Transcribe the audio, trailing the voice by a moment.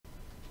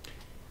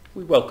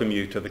We welcome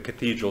you to the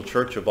Cathedral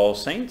Church of All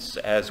Saints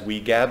as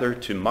we gather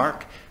to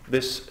mark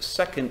this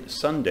second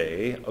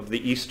Sunday of the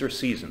Easter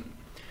season.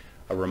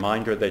 A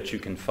reminder that you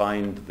can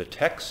find the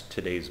text,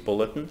 today's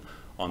bulletin,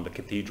 on the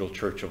Cathedral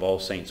Church of All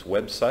Saints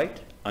website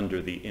under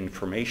the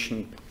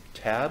Information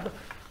tab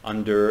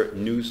under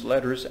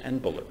Newsletters and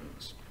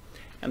Bulletins.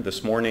 And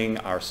this morning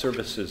our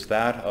service is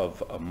that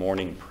of a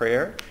morning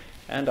prayer,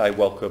 and I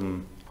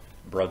welcome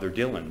Brother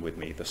Dylan with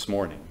me this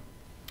morning.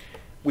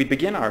 We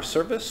begin our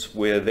service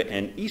with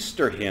an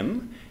Easter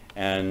hymn,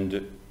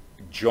 and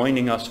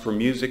joining us for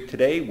music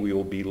today, we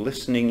will be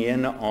listening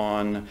in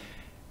on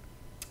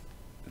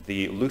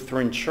the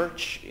Lutheran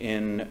Church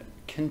in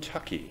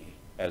Kentucky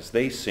as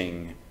they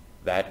sing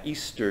 "That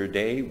Easter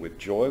Day with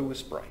Joy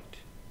Was Bright."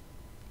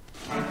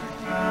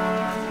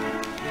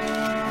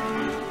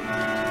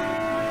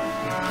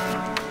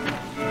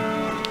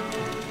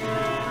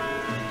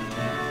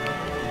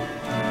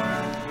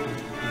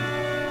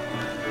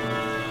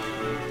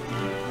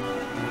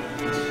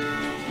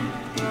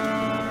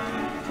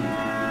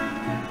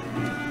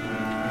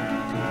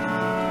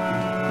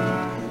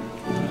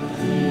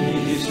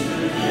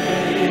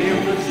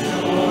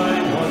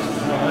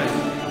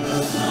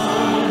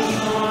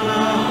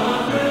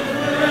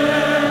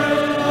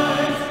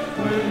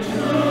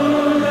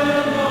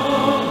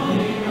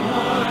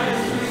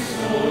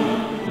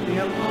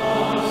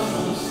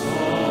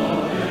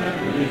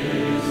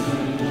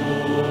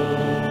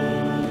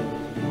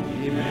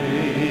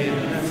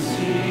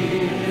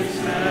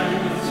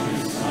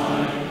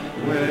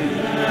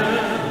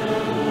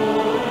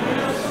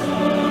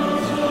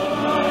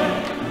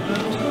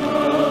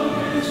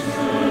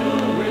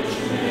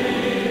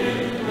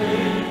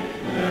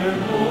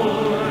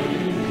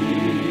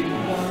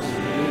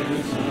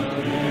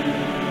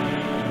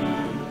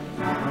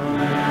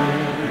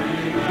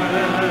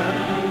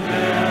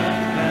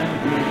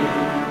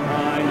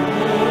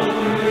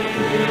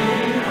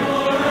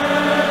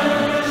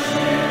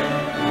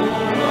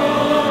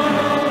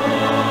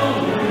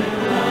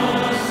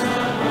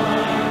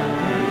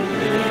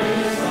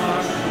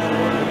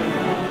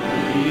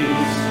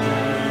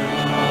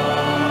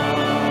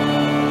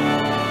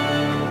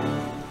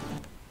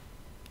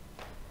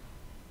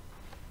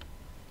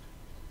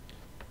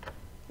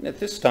 At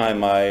this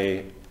time,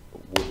 I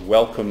would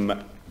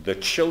welcome the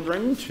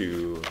children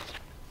to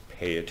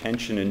pay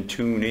attention and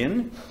tune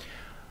in.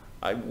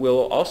 I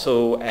will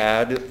also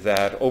add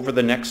that over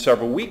the next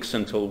several weeks,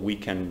 until we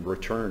can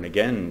return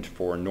again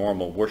for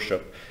normal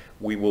worship,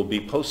 we will be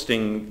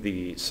posting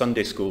the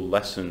Sunday school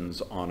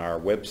lessons on our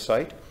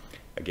website.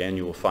 Again,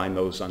 you will find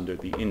those under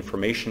the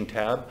Information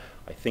tab.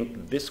 I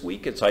think this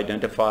week it's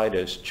identified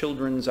as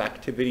Children's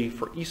Activity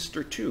for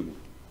Easter 2.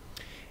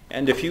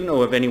 And if you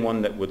know of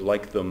anyone that would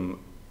like them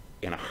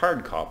in a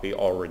hard copy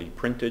already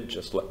printed,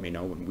 just let me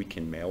know and we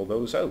can mail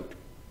those out.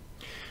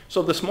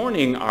 So this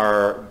morning,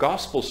 our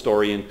gospel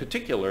story in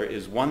particular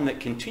is one that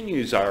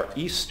continues our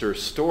Easter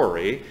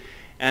story,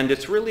 and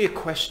it's really a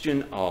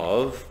question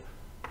of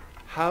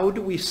how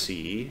do we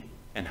see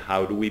and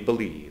how do we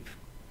believe?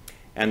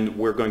 And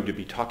we're going to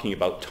be talking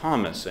about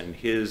Thomas and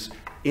his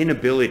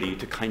inability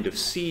to kind of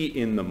see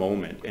in the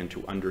moment and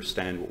to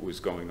understand what was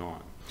going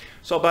on.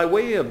 So by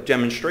way of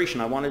demonstration,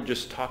 I want to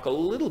just talk a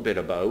little bit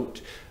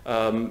about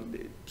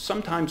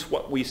sometimes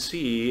what we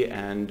see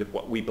and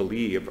what we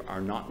believe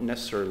are not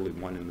necessarily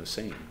one and the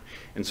same.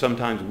 And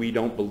sometimes we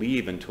don't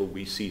believe until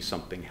we see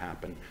something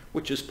happen,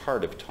 which is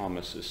part of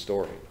Thomas's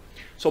story.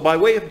 So by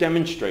way of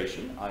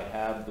demonstration, I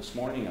have this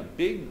morning a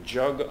big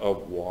jug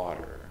of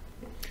water.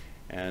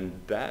 And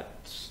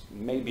that's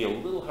maybe a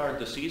little hard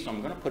to see, so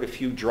I'm going to put a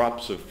few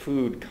drops of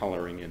food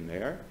coloring in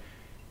there,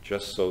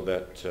 just so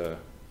that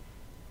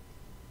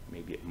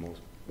maybe it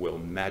will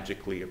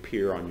magically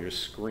appear on your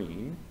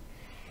screen.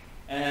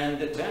 And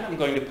then I'm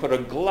going to put a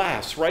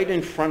glass right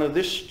in front of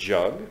this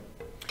jug.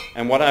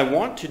 And what I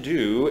want to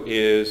do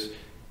is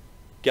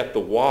get the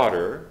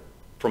water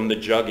from the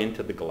jug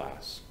into the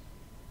glass.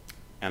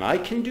 And I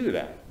can do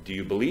that. Do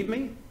you believe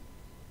me?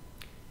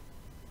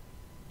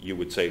 You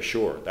would say,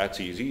 sure, that's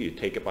easy. You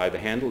take it by the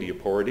handle, you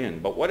pour it in.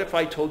 But what if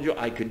I told you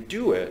I could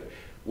do it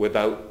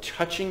without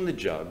touching the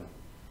jug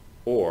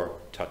or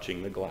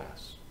touching the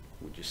glass?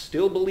 Would you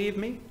still believe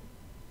me?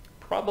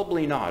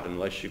 Probably not,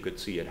 unless you could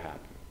see it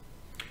happen.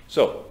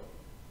 So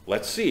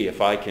let's see if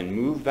I can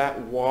move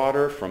that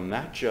water from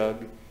that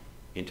jug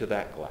into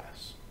that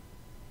glass.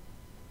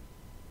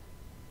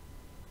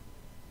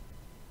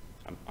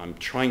 I'm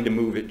trying to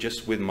move it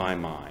just with my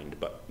mind,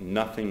 but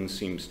nothing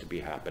seems to be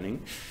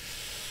happening.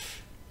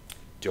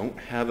 Don't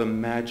have a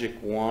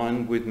magic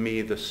wand with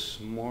me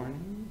this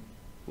morning.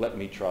 Let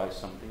me try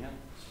something else.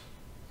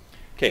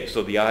 Okay,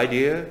 so the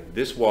idea,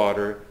 this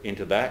water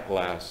into that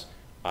glass,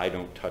 I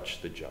don't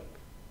touch the jug.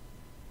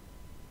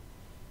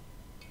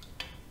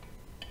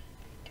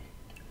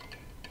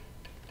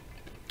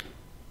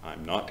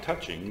 I'm not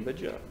touching the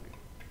jug.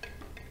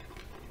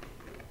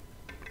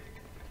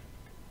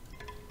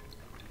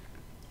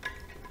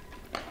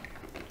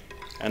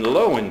 And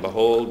lo and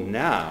behold,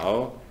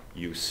 now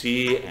you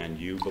see and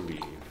you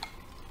believe.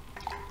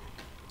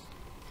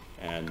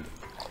 and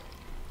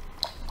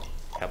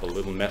have a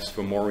little mess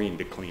for Maureen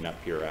to clean up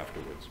here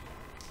afterwards.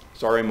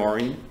 Sorry,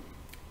 Maureen.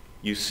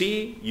 You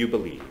see, you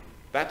believe.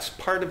 That's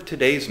part of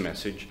today's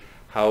message,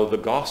 how the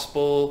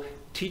gospel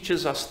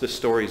teaches us the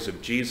stories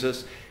of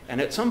Jesus,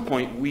 and at some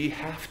point we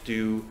have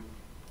to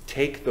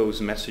take those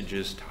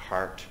messages to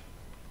heart,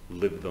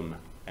 live them,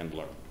 and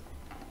learn.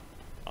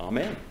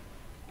 Amen.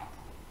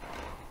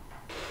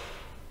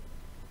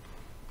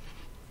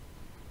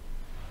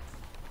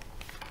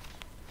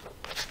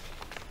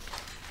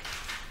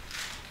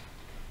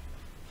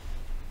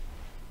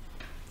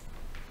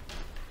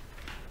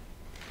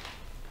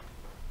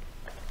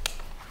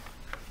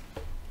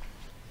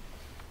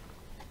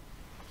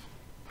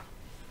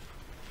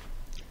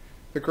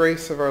 The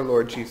grace of our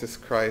Lord Jesus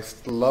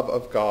Christ, the love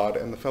of God,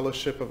 and the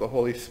fellowship of the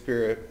Holy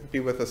Spirit be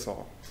with us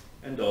all.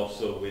 And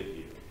also with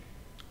you.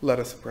 Let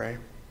us pray.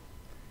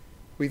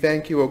 We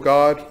thank you, O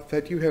God,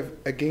 that you have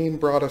again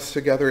brought us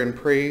together in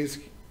praise,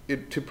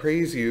 to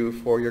praise you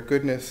for your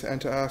goodness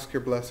and to ask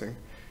your blessing.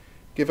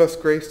 Give us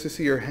grace to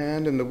see your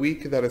hand in the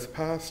week that is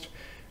past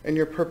and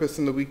your purpose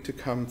in the week to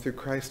come through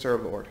Christ our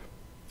Lord.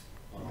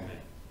 Amen.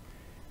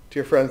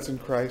 Dear friends in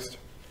Christ,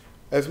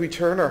 as we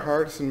turn our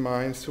hearts and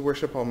minds to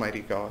worship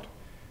Almighty God,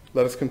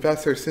 let us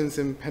confess our sins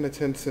in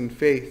penitence and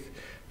faith,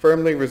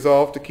 firmly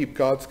resolved to keep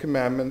God's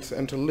commandments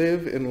and to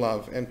live in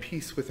love and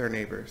peace with our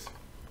neighbors.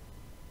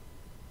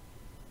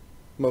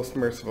 Most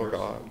merciful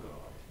God,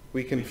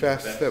 we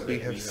confess that we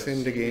have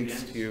sinned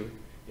against you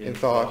in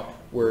thought,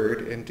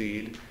 word, and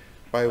deed,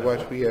 by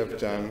what we have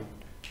done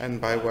and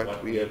by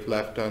what we have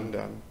left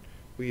undone.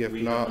 We have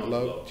not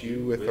loved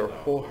you with our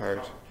whole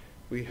heart.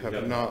 We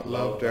have not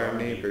loved our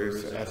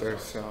neighbors as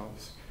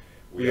ourselves.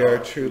 We are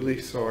truly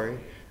sorry,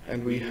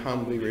 and we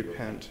humbly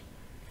repent.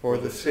 For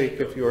the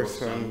sake of your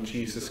Son,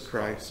 Jesus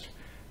Christ,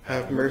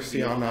 have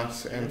mercy on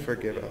us and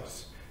forgive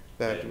us,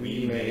 that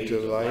we may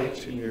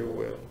delight in your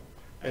will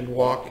and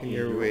walk in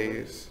your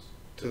ways,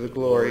 to the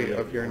glory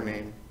of your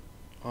name.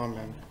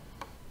 Amen.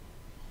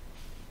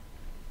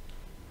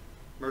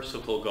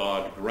 Merciful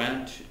God,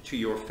 grant to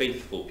your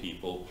faithful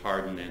people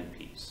pardon and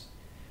peace,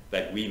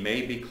 that we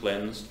may be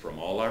cleansed from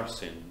all our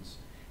sins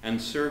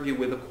and serve you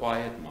with a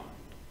quiet mind.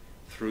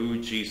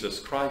 Through Jesus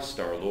Christ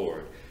our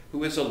Lord,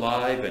 who is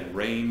alive and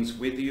reigns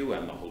with you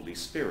and the Holy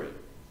Spirit,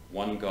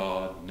 one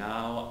God,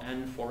 now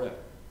and forever.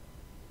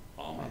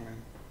 Amen.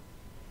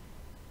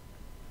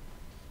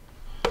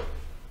 Amen.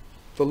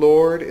 The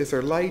Lord is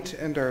our light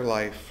and our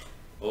life.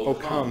 O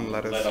come,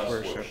 let us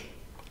worship.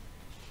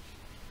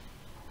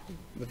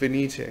 The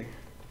Venite.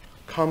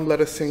 Come,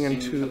 let us sing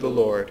unto the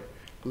Lord.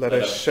 Let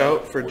us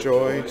shout for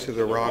joy to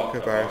the rock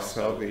of our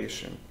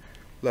salvation.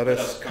 Let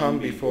us come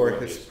before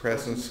his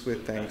presence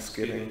with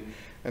thanksgiving,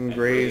 and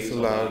raise a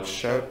loud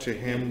shout to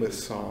him with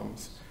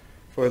psalms.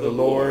 For the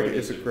Lord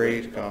is a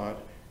great God,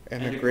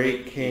 and a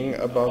great King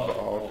above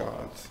all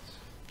gods.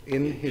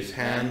 In his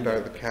hand are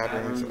the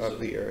caverns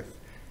of the earth,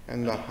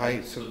 and the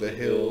heights of the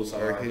hills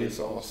are his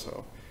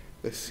also.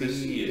 The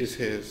sea is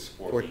his,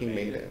 for he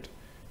made it,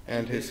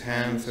 and his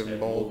hands have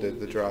molded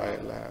the dry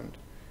land.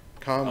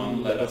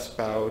 Come, let us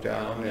bow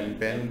down and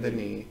bend the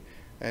knee,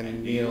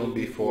 and kneel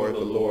before the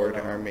Lord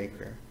our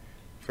Maker.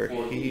 For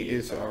he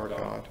is our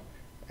God,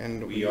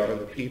 and we are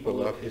the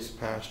people of his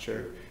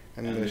pasture,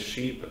 and the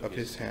sheep of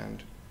his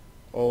hand.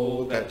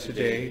 Oh, that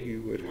today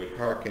you would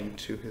hearken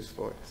to his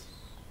voice.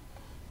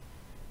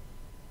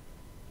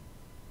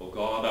 O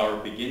God, our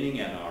beginning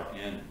and our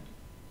end,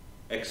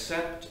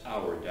 accept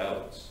our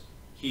doubts,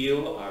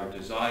 heal our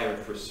desire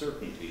for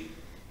certainty,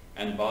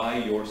 and by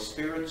your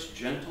Spirit's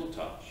gentle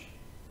touch,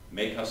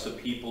 make us a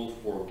people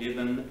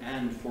forgiven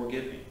and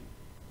forgiving,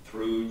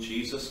 through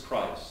Jesus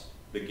Christ,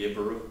 the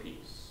giver of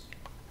peace.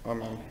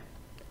 Amen.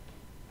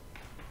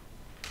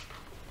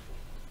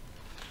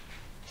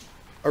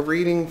 A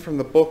reading from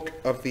the book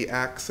of the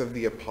Acts of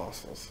the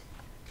Apostles.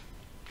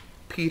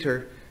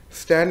 Peter,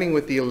 standing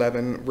with the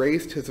 11,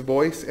 raised his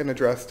voice and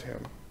addressed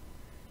him.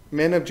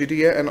 Men of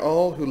Judea and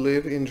all who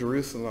live in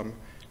Jerusalem,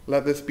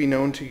 let this be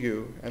known to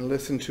you, and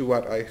listen to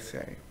what I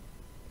say.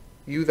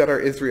 You that are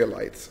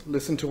Israelites,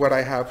 listen to what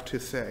I have to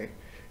say.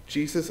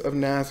 Jesus of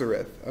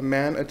Nazareth, a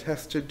man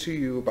attested to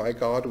you by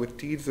God with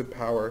deeds of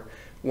power,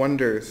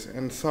 wonders,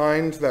 and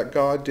signs that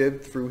God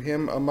did through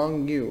him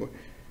among you,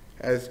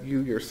 as you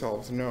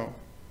yourselves know.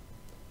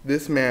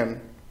 This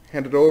man,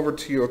 handed over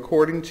to you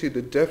according to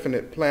the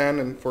definite plan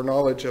and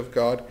foreknowledge of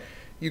God,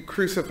 you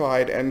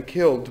crucified and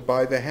killed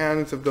by the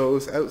hands of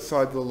those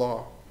outside the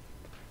law.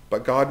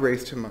 But God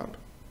raised him up,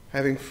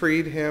 having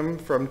freed him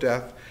from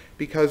death,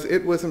 because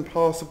it was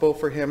impossible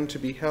for him to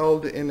be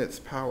held in its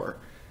power.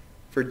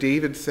 For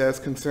David says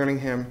concerning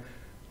him,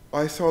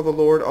 I saw the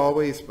Lord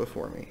always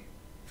before me,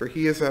 for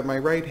he is at my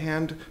right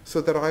hand, so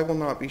that I will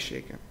not be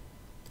shaken.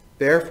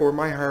 Therefore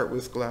my heart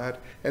was glad,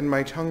 and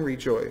my tongue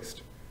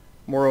rejoiced.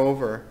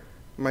 Moreover,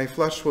 my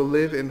flesh will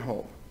live in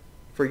hope,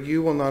 for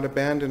you will not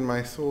abandon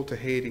my soul to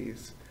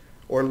Hades,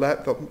 or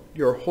let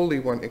your Holy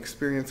One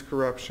experience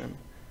corruption.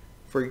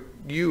 For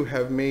you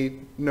have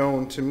made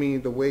known to me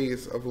the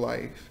ways of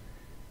life.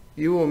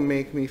 You will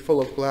make me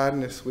full of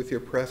gladness with your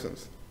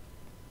presence.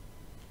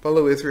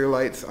 Fellow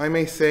Israelites, I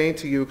may say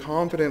to you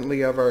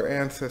confidently of our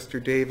ancestor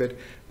David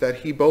that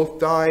he both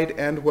died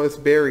and was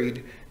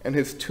buried, and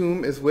his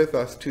tomb is with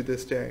us to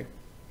this day.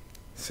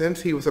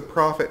 Since he was a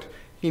prophet,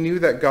 he knew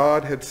that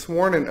God had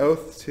sworn an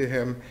oath to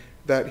him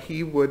that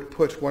he would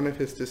put one of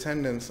his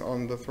descendants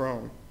on the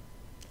throne.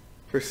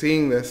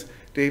 Foreseeing this,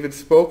 David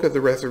spoke of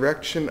the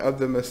resurrection of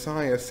the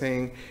Messiah,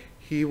 saying,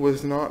 "He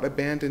was not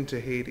abandoned to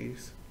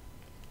Hades,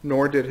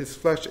 nor did his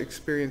flesh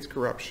experience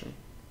corruption.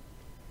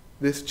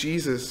 This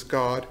Jesus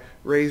God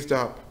raised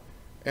up,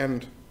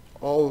 and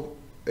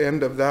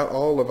of that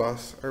all of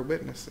us are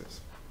witnesses."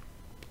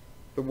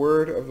 The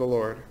word of the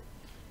Lord.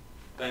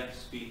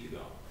 Thanks be to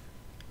God.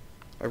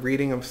 A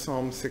reading of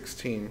Psalm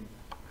 16.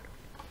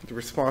 The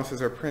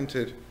responses are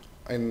printed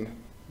in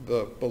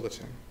the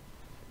bulletin.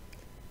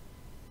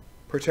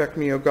 Protect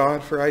me, O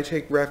God, for I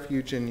take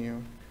refuge in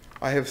you.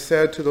 I have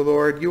said to the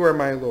Lord, you are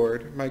my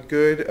Lord, my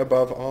good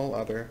above all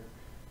other.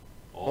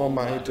 All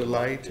my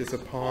delight is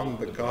upon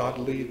the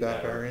godly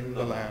that are in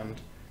the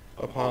land,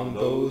 upon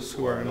those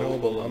who are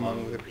noble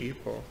among the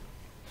people.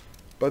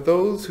 But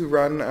those who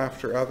run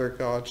after other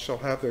gods shall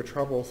have their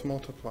troubles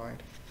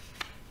multiplied.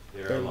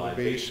 Their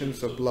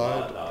libations of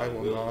blood I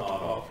will not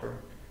offer,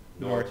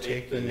 nor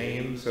take the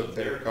names of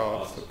their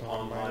gods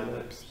upon my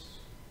lips.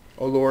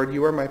 O Lord,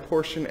 you are my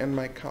portion and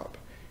my cup.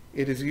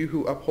 It is you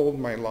who uphold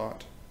my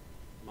lot.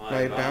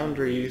 My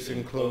boundaries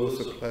enclose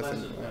a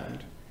pleasant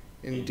land.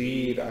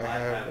 Indeed, I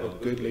have a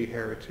goodly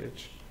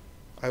heritage.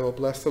 I will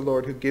bless the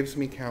Lord who gives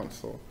me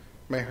counsel.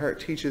 My heart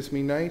teaches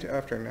me night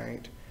after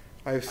night.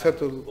 I have set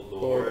the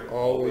Lord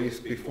always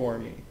before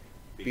me.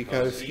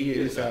 Because he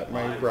is at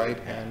my right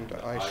hand,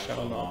 I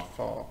shall not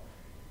fall.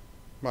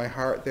 My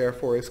heart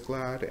therefore is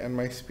glad, and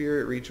my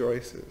spirit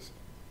rejoices.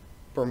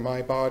 For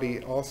my body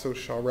also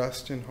shall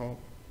rest in hope.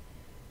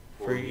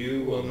 For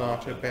you will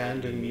not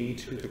abandon me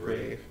to the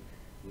grave,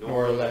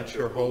 nor let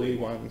your Holy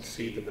One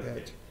see the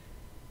pit.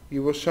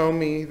 You will show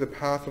me the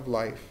path of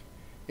life.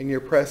 In your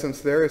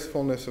presence there is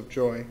fullness of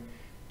joy,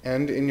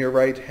 and in your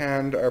right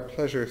hand are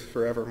pleasures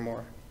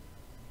forevermore.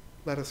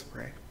 Let us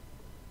pray.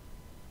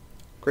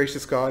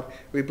 Gracious God,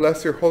 we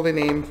bless your holy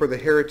name for the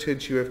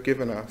heritage you have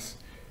given us.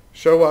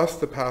 Show us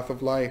the path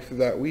of life,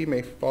 that we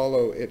may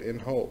follow it in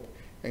hope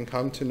and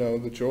come to know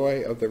the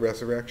joy of the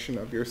resurrection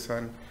of your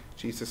Son,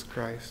 Jesus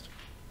Christ.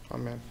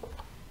 Amen.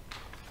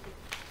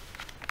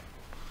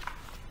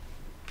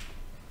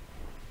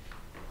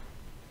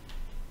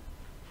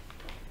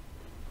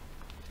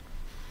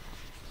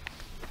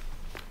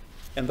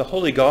 And the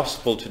Holy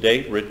Gospel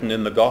today, written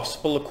in the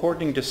Gospel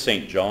according to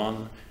St.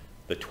 John,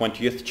 the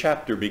 20th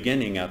chapter,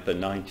 beginning at the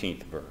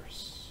 19th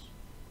verse.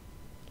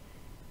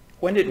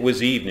 When it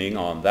was evening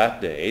on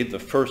that day, the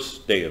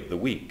first day of the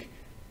week,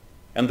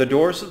 and the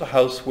doors of the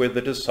house where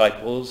the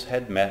disciples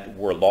had met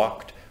were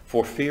locked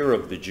for fear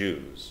of the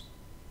Jews,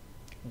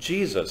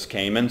 Jesus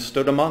came and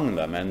stood among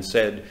them and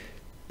said,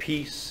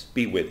 "Peace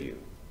be with you."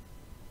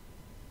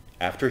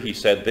 After he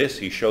said this,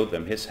 he showed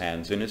them his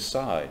hands and his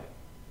side.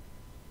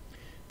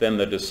 Then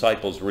the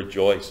disciples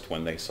rejoiced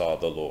when they saw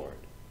the Lord.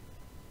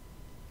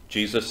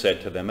 Jesus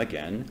said to them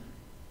again,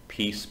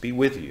 "Peace be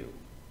with you.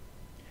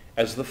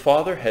 As the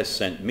Father has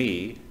sent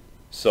me,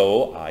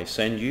 so I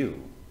send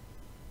you."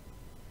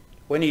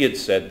 When he had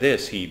said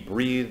this, he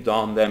breathed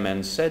on them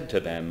and said to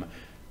them,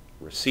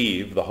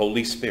 "Receive the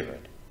Holy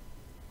Spirit.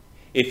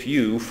 If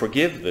you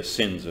forgive the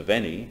sins of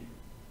any,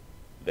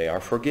 they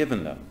are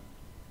forgiven them.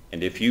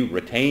 And if you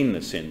retain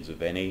the sins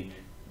of any,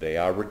 they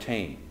are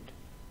retained."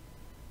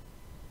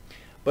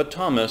 But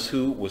Thomas,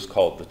 who was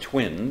called the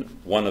twin,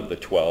 one of the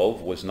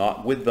 12, was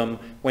not with them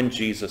when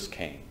Jesus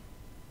came.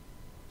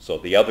 So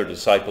the other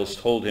disciples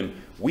told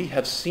him, "We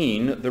have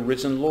seen the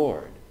risen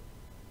Lord."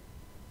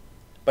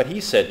 But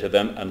he said to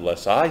them,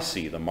 "Unless I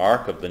see the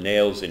mark of the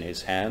nails in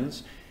his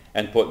hands,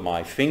 and put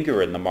my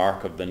finger in the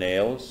mark of the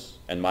nails,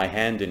 and my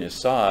hand in his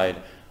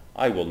side,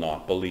 I will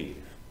not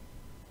believe."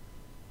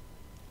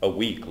 A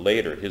week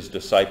later, his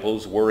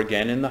disciples were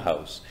again in the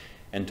house,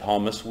 and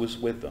Thomas was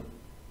with them.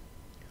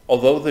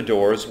 Although the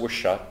doors were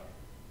shut,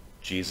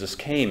 Jesus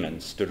came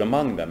and stood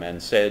among them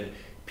and said,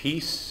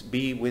 "Peace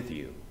be with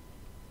you."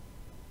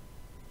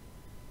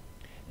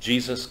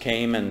 Jesus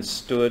came and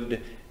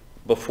stood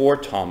before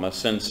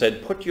Thomas and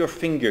said, "Put your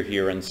finger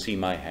here and see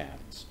my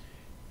hands.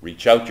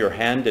 Reach out your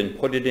hand and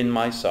put it in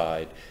my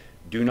side.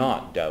 Do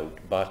not doubt,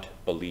 but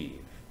believe."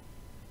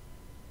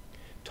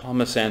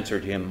 Thomas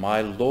answered him,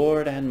 "My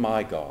Lord and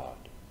my God."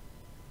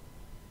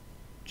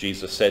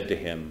 Jesus said to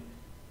him,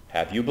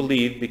 "Have you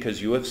believed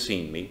because you have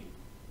seen me?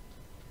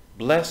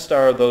 Blessed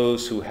are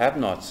those who have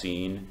not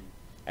seen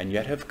and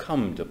yet have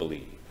come to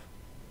believe."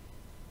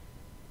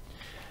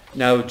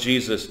 Now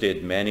Jesus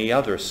did many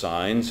other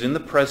signs in the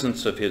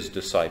presence of his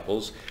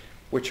disciples,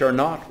 which are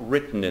not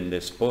written in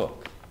this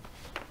book.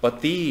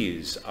 But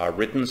these are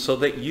written so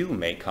that you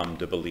may come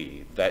to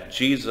believe that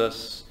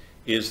Jesus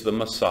is the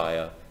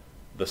Messiah,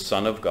 the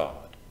Son of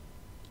God,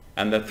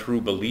 and that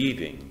through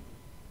believing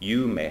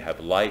you may have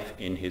life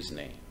in his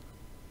name.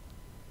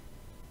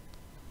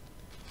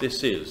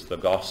 This is the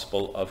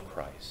gospel of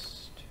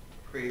Christ.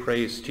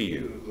 Praise to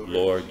you,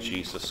 Lord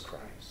Jesus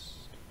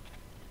Christ.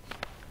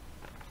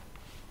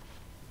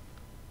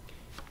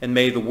 And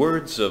may the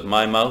words of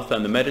my mouth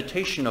and the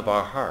meditation of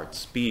our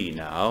hearts be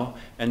now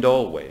and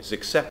always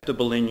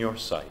acceptable in your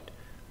sight,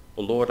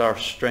 O Lord, our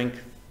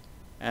strength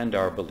and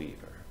our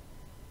believer.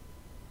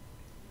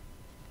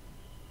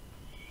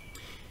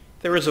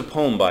 There is a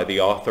poem by the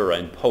author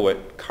and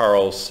poet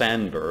Carl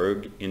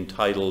Sandburg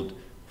entitled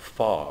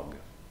Fog.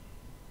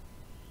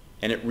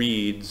 And it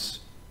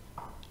reads,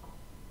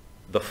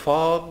 "The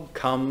fog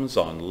comes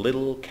on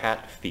little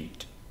cat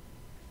feet.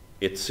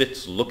 It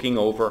sits looking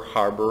over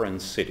harbor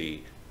and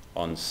city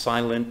on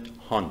silent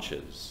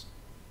haunches,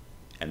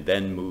 and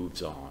then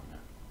moves on."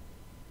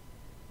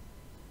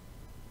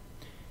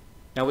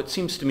 Now it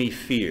seems to me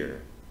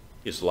fear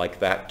is like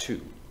that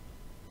too.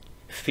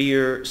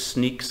 Fear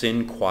sneaks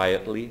in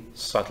quietly,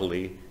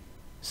 subtly,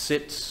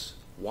 sits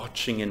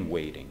watching and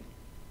waiting.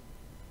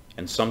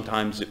 And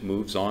sometimes it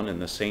moves on in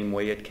the same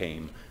way it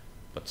came,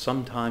 but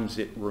sometimes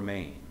it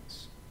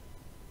remains.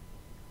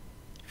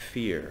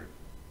 Fear.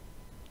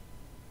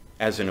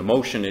 As an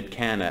emotion, it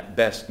can at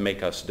best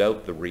make us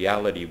doubt the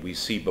reality we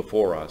see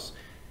before us,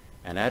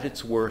 and at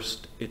its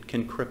worst, it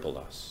can cripple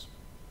us.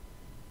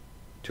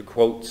 To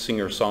quote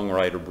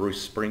singer-songwriter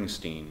Bruce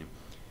Springsteen,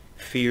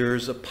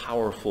 "Fear's a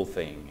powerful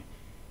thing.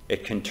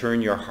 It can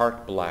turn your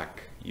heart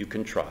black, you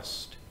can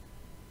trust.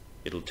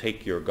 It'll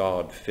take your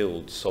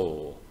God-filled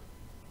soul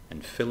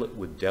and fill it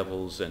with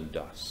devils and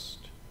dust."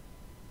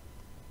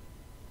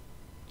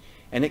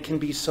 And it can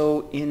be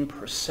so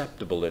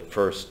imperceptible at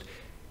first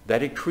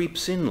that it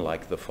creeps in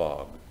like the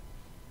fog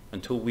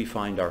until we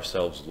find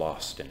ourselves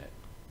lost in it.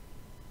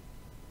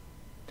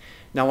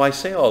 Now I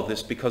say all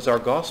this because our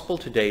gospel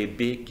today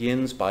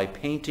begins by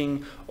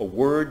painting a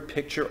word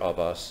picture of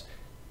us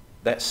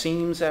that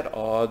seems at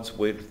odds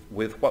with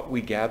what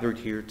we gathered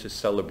here to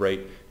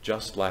celebrate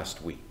just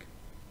last week.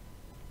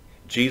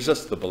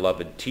 Jesus, the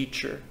beloved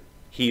teacher,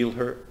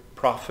 healer,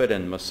 prophet,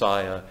 and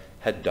Messiah,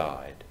 had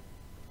died,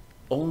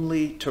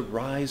 only to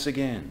rise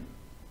again.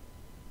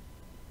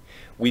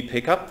 We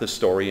pick up the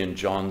story in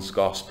John's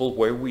Gospel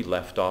where we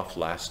left off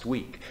last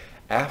week,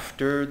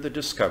 after the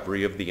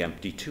discovery of the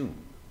empty tomb.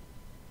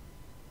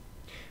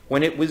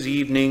 When it was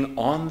evening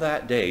on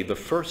that day, the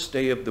first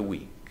day of the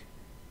week,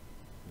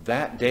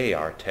 that day,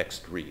 our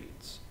text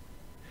reads,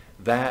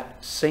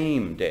 that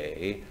same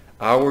day,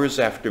 hours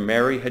after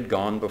Mary had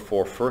gone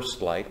before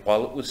first light,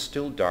 while it was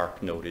still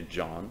dark, noted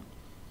John,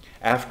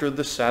 after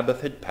the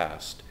Sabbath had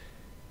passed,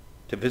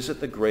 to visit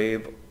the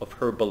grave of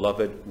her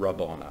beloved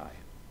Rabboni.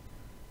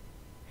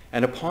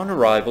 And upon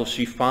arrival,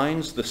 she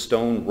finds the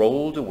stone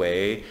rolled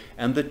away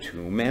and the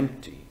tomb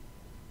empty.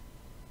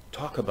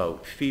 Talk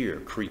about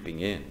fear creeping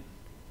in.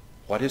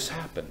 What has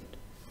happened?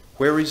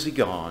 Where is he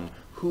gone?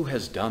 Who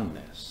has done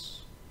this?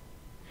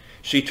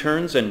 She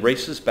turns and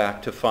races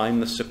back to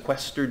find the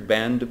sequestered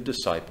band of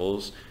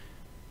disciples,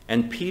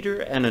 and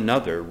Peter and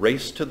another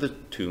race to the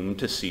tomb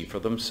to see for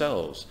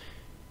themselves.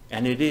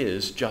 And it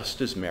is just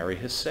as Mary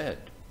has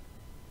said.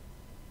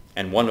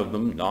 And one of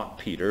them, not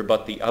Peter,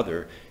 but the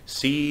other,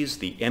 sees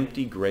the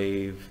empty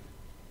grave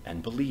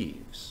and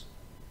believes.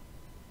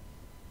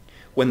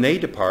 When they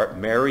depart,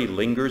 Mary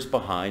lingers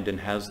behind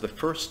and has the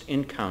first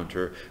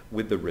encounter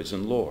with the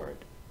risen Lord.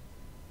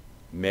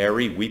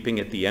 Mary, weeping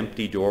at the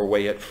empty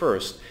doorway at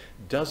first,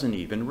 doesn't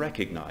even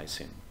recognize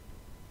him.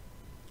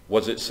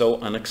 Was it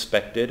so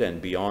unexpected and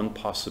beyond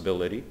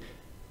possibility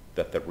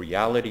that the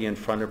reality in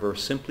front of her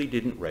simply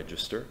didn't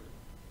register?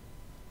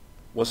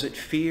 Was it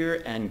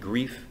fear and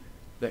grief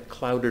that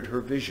clouded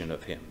her vision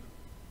of him?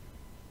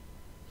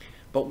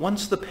 But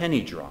once the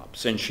penny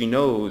drops and she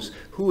knows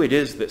who it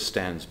is that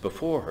stands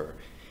before her,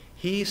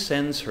 he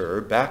sends her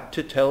back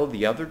to tell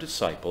the other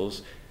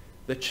disciples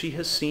that she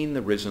has seen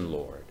the risen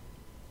Lord.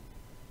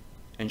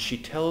 And she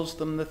tells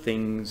them the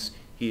things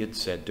he had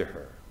said to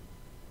her.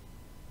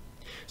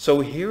 So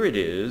here it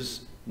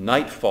is,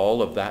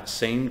 nightfall of that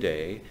same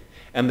day,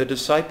 and the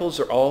disciples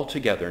are all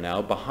together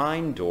now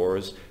behind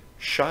doors,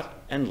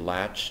 shut and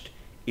latched,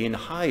 in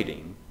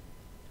hiding,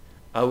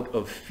 out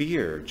of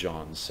fear,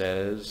 John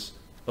says,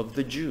 of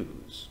the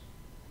Jews.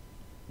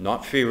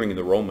 Not fearing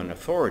the Roman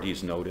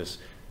authorities, notice,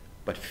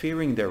 but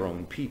fearing their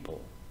own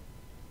people.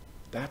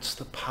 That's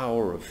the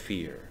power of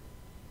fear.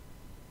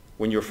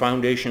 When your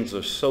foundations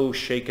are so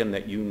shaken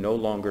that you no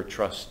longer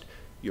trust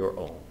your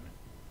own.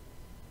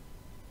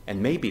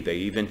 And maybe they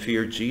even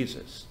fear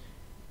Jesus.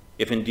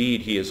 If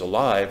indeed he is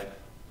alive,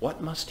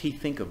 what must he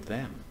think of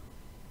them?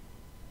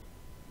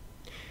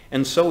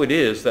 And so it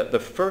is that the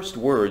first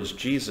words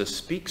Jesus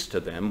speaks to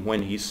them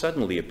when he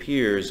suddenly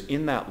appears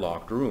in that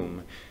locked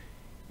room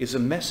is a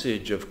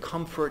message of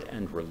comfort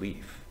and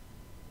relief.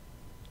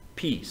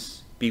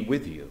 Peace be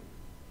with you.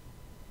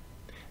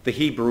 The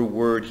Hebrew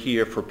word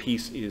here for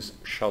peace is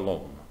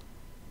shalom.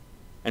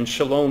 And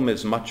shalom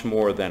is much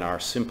more than our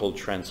simple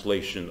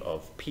translation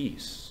of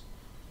peace.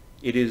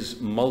 It is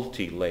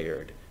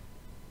multi-layered.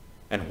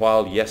 And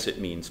while, yes, it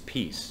means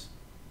peace,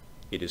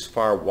 it is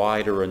far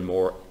wider and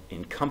more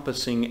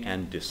encompassing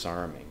and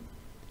disarming.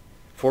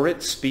 for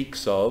it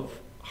speaks of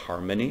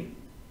harmony,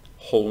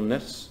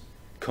 wholeness,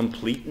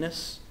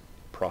 completeness,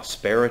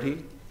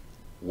 prosperity,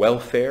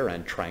 welfare,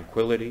 and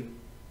tranquility.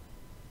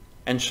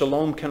 And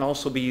shalom can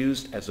also be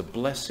used as a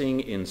blessing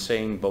in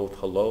saying both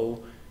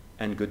hello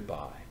and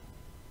goodbye.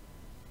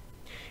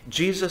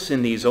 Jesus,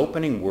 in these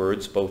opening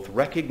words, both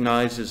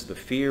recognizes the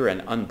fear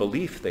and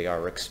unbelief they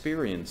are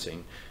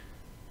experiencing,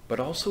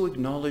 but also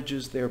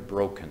acknowledges their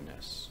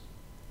brokenness,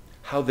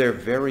 how their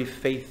very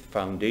faith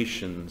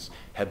foundations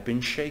have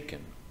been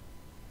shaken.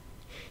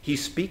 He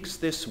speaks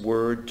this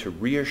word to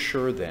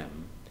reassure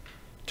them,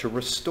 to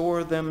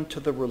restore them to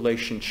the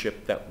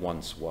relationship that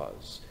once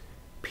was.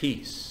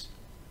 Peace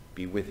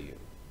be with you.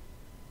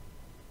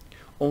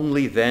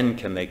 Only then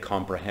can they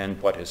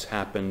comprehend what has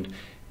happened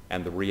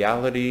and the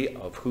reality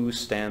of who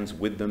stands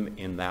with them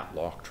in that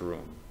locked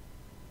room.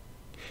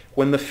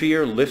 When the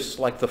fear lifts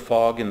like the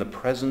fog in the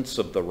presence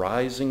of the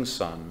rising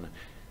sun,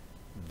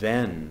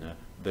 then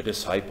the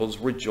disciples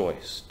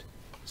rejoiced,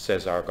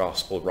 says our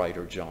gospel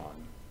writer John.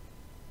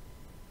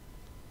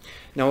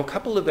 Now, a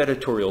couple of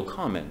editorial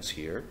comments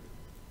here.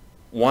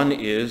 One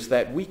is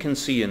that we can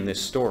see in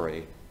this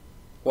story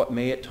what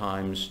may at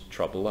times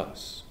trouble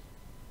us.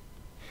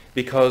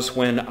 Because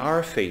when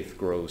our faith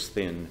grows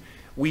thin,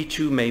 we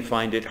too may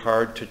find it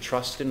hard to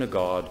trust in a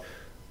God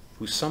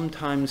who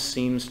sometimes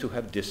seems to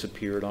have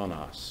disappeared on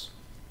us,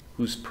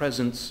 whose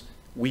presence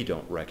we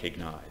don't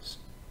recognize.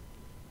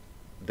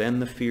 Then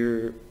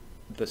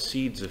the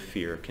seeds of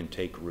fear can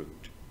take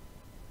root.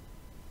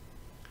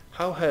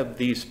 How have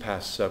these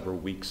past several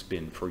weeks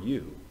been for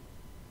you?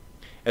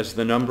 As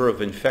the number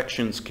of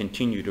infections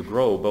continue to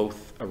grow,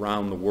 both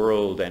around the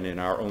world and in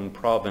our own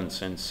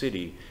province and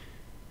city,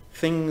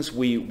 things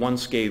we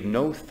once gave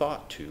no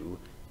thought to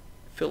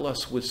fill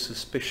us with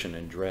suspicion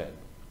and dread.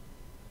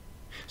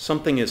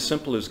 Something as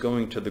simple as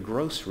going to the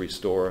grocery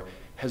store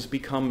has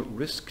become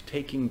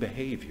risk-taking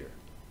behavior.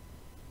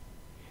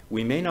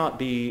 We may not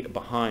be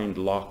behind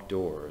locked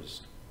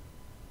doors,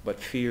 but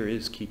fear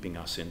is keeping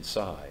us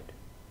inside.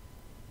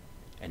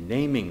 And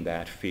naming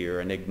that fear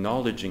and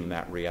acknowledging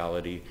that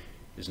reality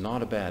is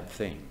not a bad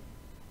thing.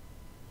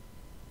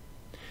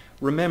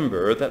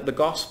 Remember that the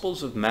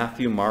Gospels of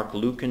Matthew, Mark,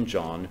 Luke, and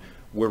John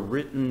were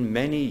written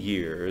many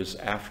years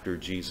after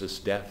Jesus'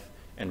 death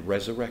and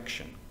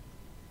resurrection.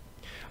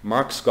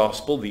 Mark's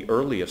Gospel, the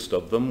earliest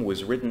of them,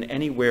 was written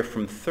anywhere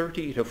from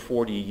 30 to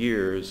 40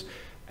 years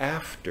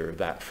after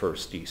that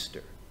first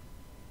Easter.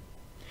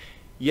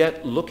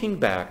 Yet, looking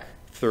back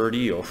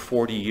 30 or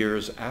 40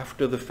 years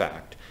after the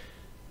fact,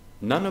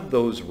 none of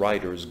those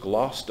writers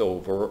glossed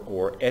over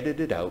or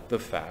edited out the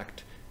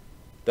fact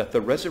that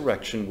the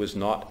resurrection was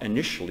not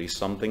initially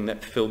something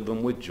that filled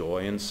them with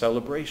joy and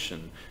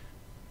celebration,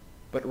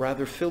 but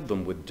rather filled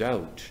them with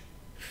doubt,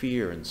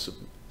 fear,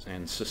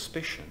 and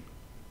suspicion.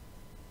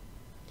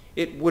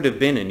 It would have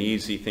been an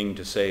easy thing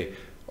to say,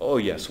 oh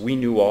yes, we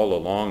knew all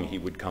along he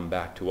would come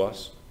back to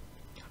us.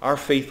 Our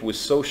faith was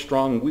so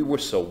strong, we were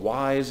so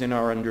wise in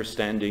our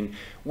understanding,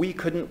 we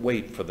couldn't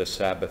wait for the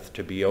Sabbath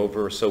to be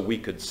over so we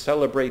could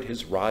celebrate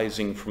his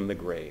rising from the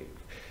grave.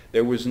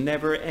 There was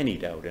never any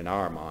doubt in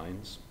our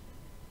minds.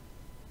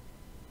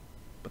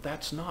 But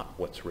that's not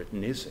what's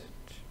written, is it?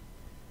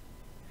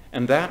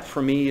 And that,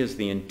 for me, is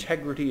the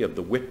integrity of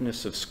the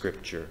witness of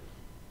Scripture,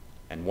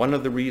 and one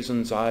of the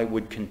reasons I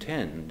would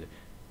contend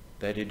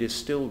that it is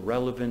still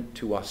relevant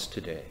to us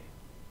today.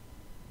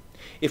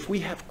 If we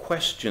have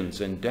questions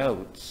and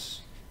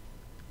doubts,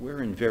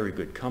 we're in very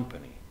good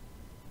company.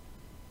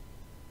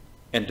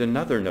 And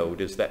another note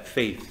is that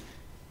faith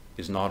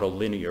is not a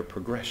linear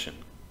progression.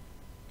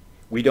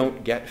 We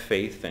don't get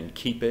faith and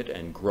keep it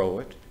and grow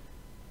it.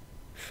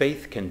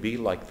 Faith can be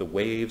like the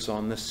waves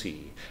on the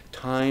sea,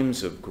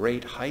 times of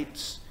great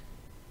heights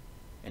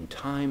and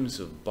times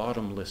of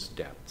bottomless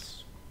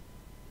depths.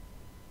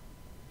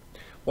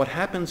 What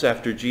happens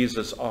after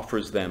Jesus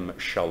offers them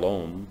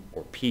shalom,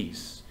 or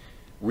peace,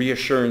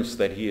 reassurance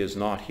that he is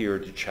not here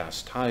to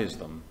chastise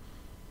them,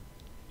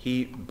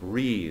 he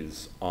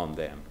breathes on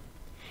them,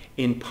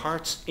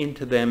 imparts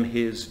into them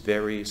his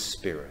very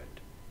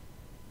spirit,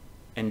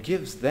 and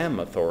gives them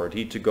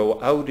authority to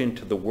go out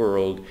into the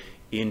world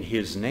in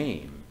his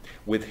name,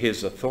 with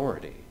his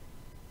authority,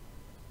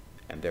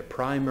 and their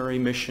primary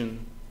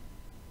mission,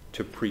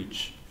 to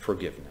preach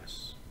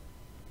forgiveness.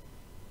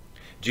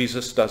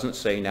 Jesus doesn't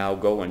say, now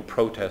go and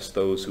protest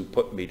those who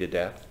put me to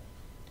death.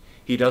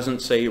 He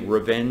doesn't say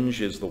revenge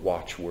is the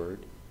watchword.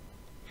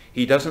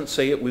 He doesn't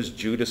say it was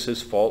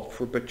Judas's fault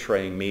for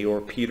betraying me,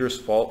 or Peter's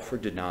fault for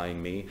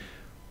denying me,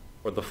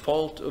 or the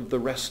fault of the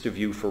rest of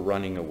you for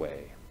running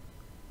away.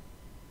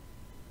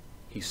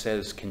 He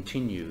says,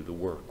 continue the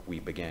work we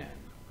began.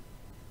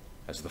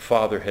 As the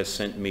Father has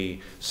sent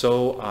me,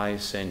 so I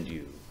send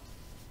you.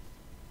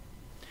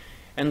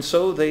 And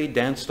so they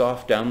danced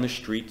off down the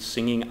streets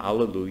singing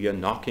Alleluia,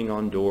 knocking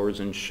on doors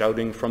and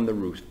shouting from the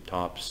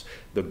rooftops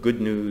the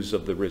good news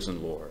of the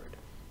risen Lord.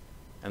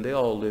 And they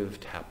all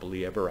lived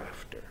happily ever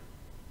after.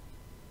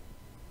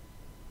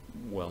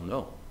 Well,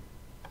 no.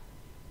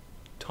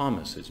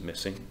 Thomas is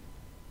missing.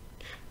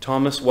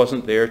 Thomas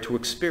wasn't there to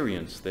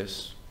experience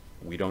this.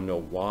 We don't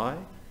know why.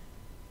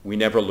 We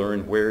never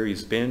learn where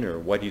he's been or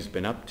what he's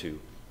been up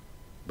to.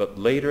 But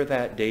later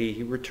that day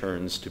he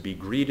returns to be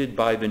greeted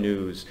by the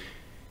news,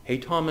 "Hey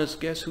Thomas,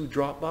 guess who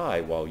dropped by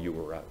while you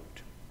were out?"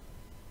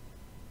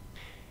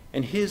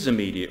 And his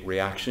immediate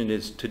reaction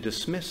is to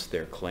dismiss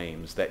their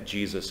claims that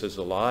Jesus is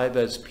alive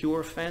as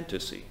pure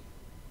fantasy.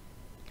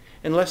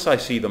 "Unless I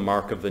see the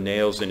mark of the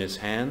nails in his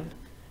hand,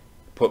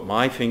 put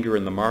my finger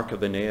in the mark of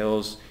the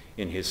nails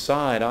in his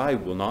side, I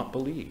will not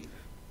believe."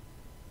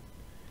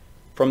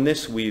 From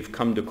this we've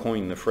come to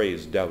coin the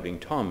phrase doubting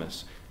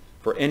Thomas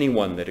for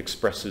anyone that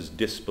expresses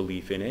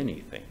disbelief in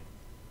anything.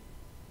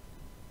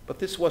 But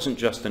this wasn't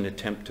just an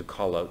attempt to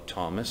call out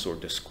Thomas or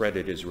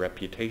discredit his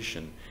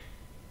reputation.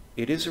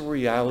 It is a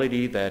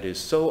reality that is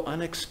so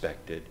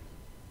unexpected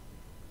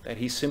that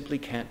he simply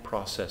can't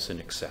process and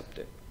accept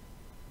it.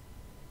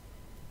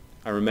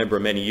 I remember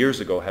many years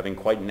ago having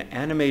quite an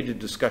animated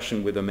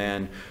discussion with a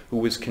man who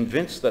was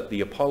convinced that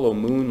the Apollo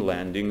moon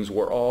landings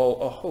were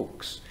all a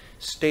hoax,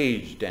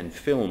 staged and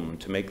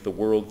filmed to make the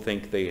world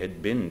think they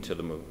had been to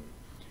the moon,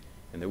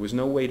 and there was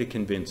no way to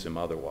convince him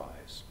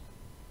otherwise.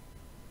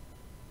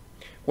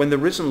 When the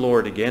risen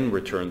Lord again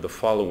returned the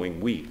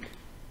following week,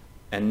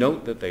 and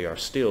note that they are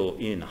still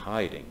in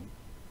hiding,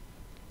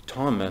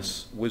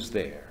 Thomas was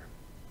there.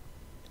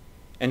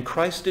 And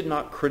Christ did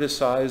not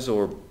criticize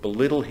or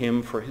belittle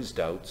him for his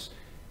doubts.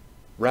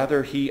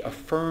 Rather, he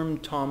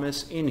affirmed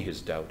Thomas in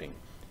his doubting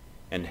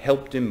and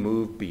helped him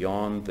move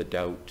beyond the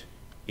doubt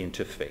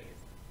into faith.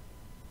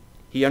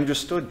 He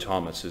understood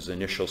Thomas's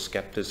initial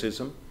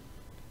skepticism.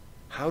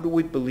 How do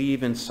we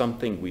believe in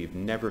something we've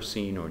never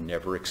seen or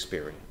never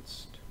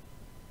experienced?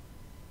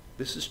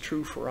 This is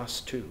true for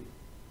us too.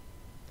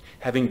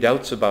 Having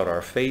doubts about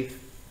our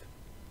faith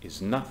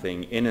is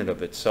nothing in and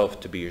of itself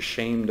to be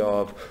ashamed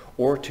of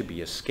or to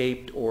be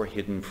escaped or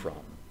hidden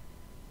from.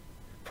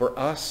 For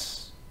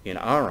us, in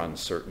our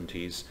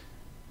uncertainties,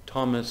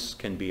 Thomas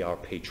can be our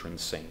patron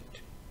saint.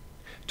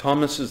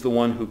 Thomas is the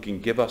one who can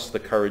give us the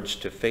courage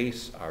to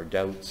face our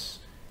doubts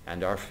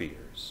and our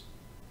fears.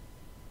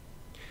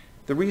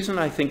 The reason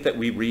I think that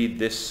we read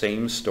this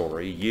same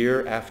story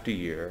year after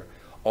year,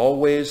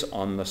 always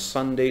on the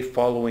Sunday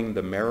following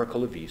the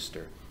miracle of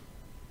Easter,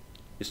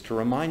 is to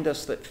remind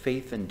us that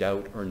faith and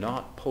doubt are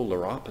not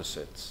polar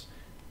opposites,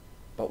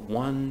 but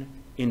one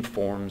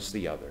informs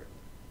the other.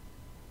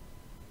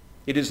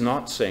 It is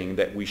not saying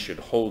that we should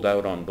hold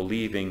out on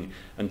believing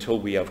until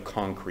we have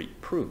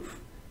concrete proof,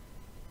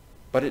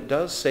 but it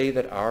does say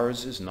that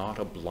ours is not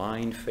a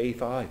blind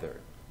faith either.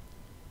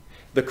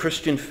 The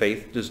Christian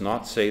faith does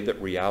not say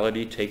that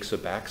reality takes a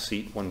back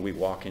seat when we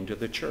walk into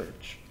the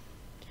church.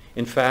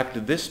 In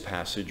fact, this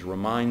passage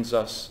reminds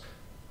us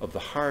of the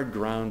hard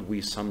ground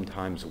we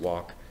sometimes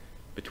walk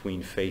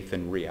between faith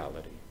and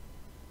reality.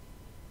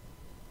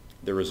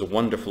 There is a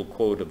wonderful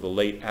quote of the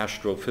late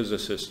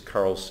astrophysicist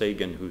Carl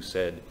Sagan who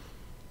said,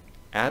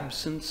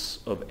 "Absence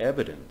of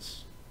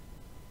evidence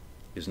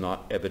is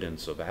not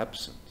evidence of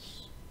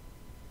absence."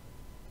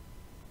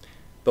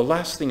 The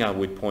last thing I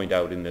would point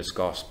out in this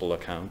gospel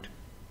account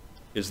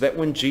is that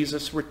when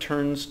Jesus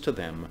returns to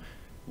them,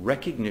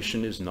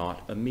 recognition is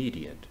not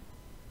immediate.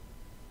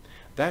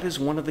 That is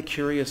one of the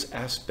curious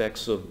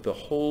aspects of the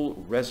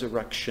whole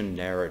resurrection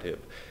narrative,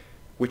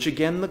 which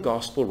again the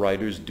gospel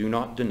writers do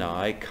not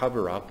deny,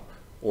 cover up,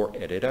 or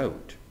edit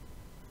out.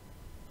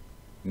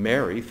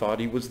 Mary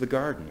thought he was the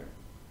gardener.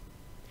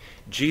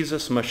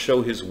 Jesus must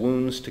show his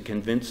wounds to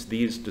convince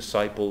these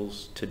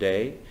disciples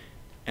today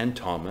and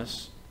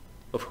Thomas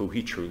of who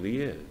he truly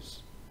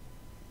is.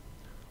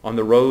 On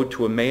the road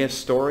to Emmaus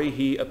story,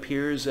 he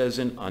appears as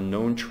an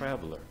unknown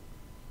traveler.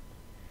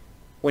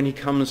 When he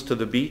comes to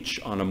the beach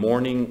on a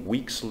morning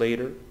weeks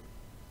later,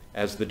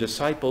 as the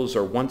disciples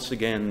are once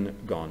again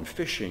gone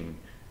fishing,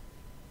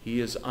 he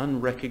is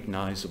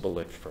unrecognizable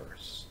at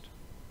first.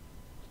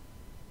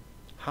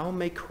 How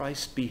may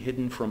Christ be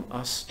hidden from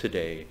us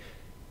today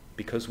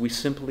because we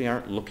simply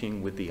aren't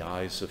looking with the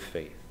eyes of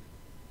faith?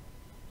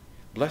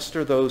 Blessed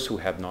are those who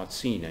have not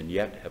seen and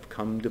yet have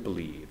come to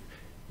believe,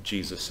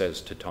 Jesus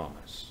says to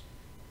Thomas.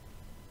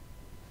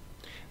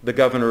 The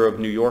governor of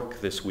New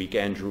York this week,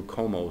 Andrew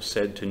Cuomo,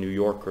 said to New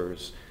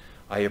Yorkers,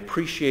 "I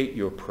appreciate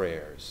your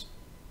prayers,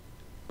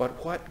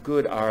 but what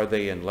good are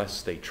they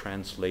unless they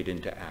translate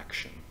into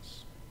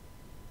actions?"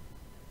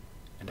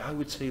 And I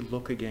would say,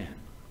 look again.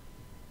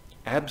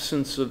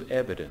 Absence of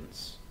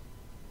evidence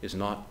is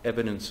not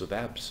evidence of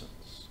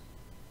absence.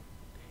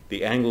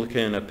 The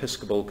Anglican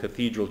Episcopal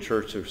Cathedral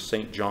Church of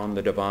St. John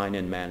the Divine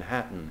in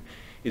Manhattan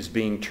is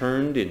being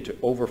turned into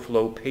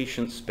overflow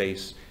patient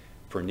space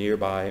for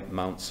nearby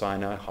Mount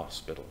Sinai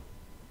Hospital.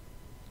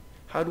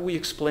 How do we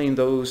explain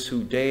those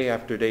who day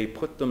after day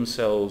put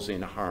themselves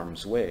in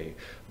harm's way?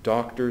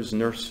 Doctors,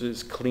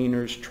 nurses,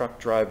 cleaners, truck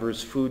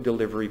drivers, food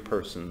delivery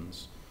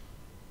persons,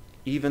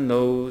 even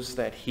those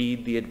that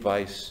heed the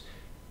advice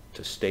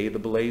to stay the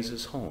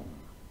blazes home,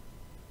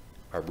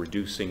 are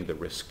reducing the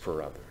risk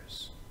for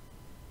others.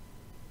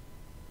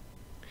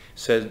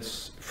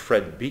 Says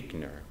Fred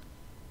Buechner,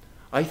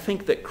 I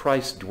think that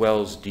Christ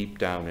dwells deep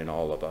down in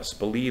all of us,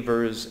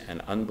 believers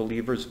and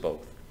unbelievers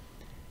both,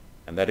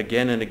 and that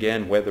again and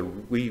again, whether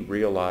we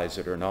realize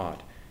it or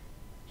not,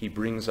 he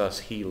brings us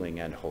healing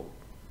and hope.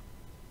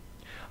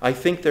 I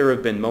think there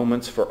have been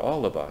moments for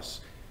all of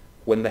us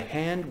when the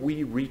hand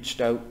we reached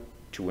out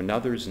to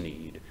another's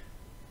need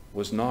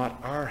was not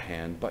our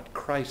hand, but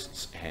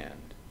Christ's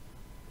hand.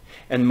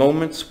 And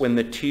moments when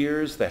the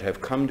tears that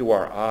have come to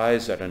our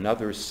eyes at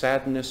another's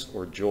sadness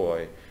or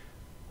joy,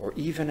 or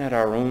even at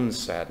our own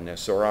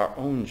sadness or our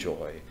own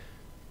joy,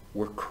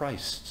 were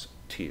Christ's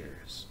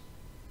tears.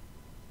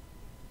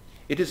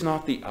 It is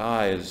not the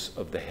eyes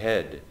of the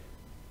head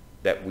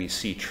that we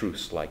see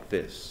truths like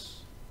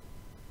this,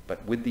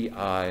 but with the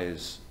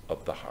eyes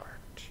of the heart.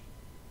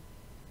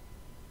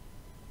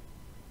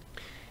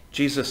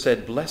 Jesus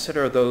said, "Blessed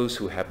are those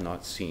who have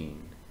not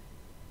seen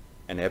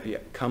and have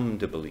yet come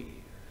to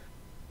believe."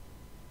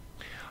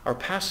 Our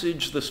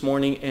passage this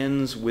morning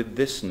ends with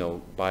this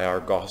note by our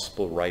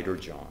gospel writer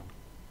John.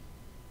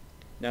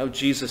 "Now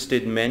Jesus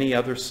did many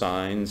other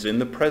signs in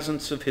the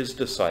presence of his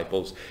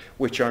disciples,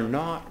 which are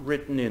not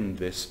written in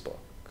this book.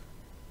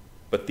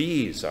 But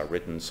these are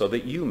written so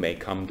that you may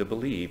come to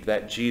believe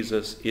that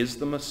Jesus is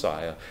the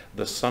Messiah,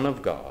 the Son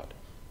of God,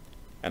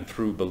 and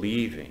through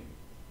believing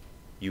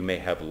you may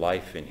have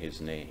life in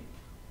his name."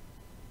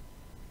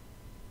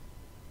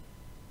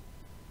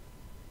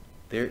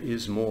 There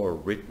is more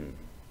written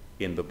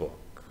in the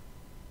book,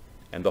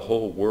 and the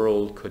whole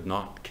world could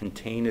not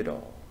contain it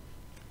all.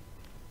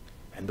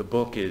 And the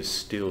book is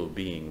still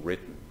being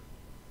written.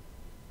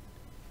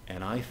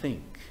 And I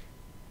think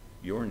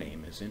your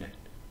name is in it.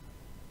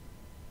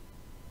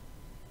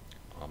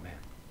 Amen.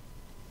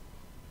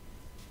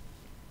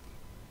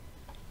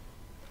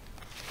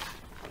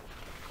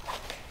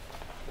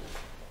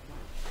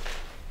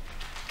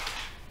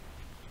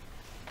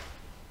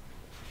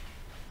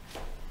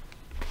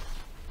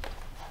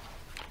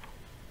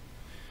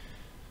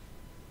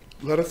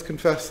 Let us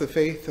confess the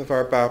faith of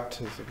our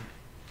baptism.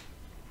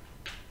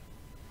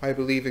 I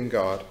believe in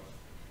God,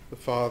 the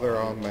Father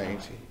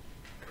Almighty,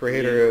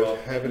 creator of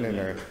heaven and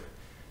earth.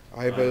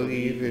 I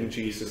believe in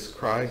Jesus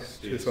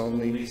Christ, his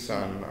only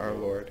Son, our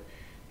Lord.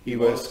 He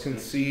was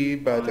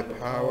conceived by the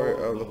power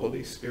of the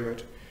Holy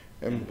Spirit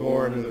and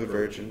born of the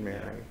Virgin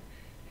Mary.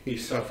 He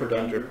suffered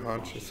under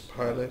Pontius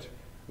Pilate,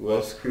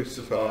 was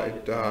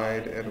crucified,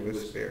 died, and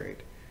was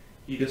buried.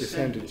 He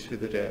descended to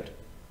the dead.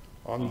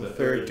 On the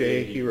third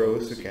day he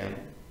rose again.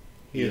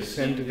 He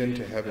ascended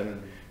into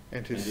heaven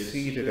and is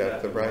seated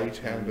at the right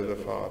hand of the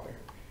Father.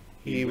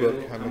 He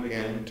will come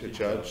again to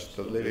judge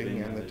the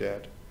living and the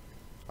dead.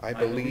 I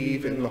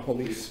believe in the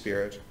Holy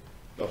Spirit,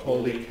 the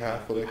Holy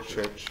Catholic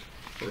Church,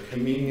 the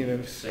communion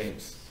of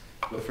saints,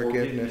 the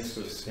forgiveness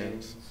of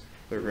sins,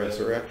 the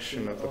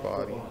resurrection of the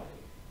body,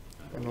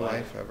 and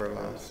life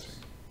everlasting.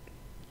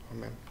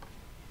 Amen.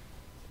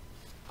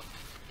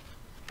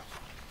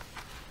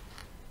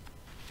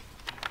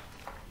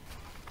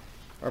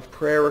 Our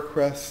prayer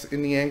requests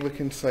in the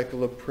Anglican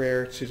cycle of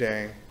prayer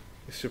today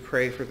is to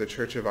pray for the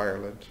Church of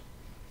Ireland.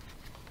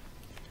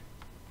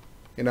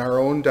 In our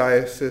own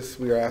diocese,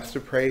 we are asked to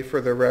pray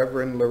for the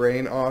Reverend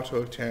Lorraine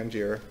Otto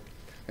Tangier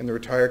and the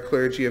retired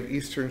clergy of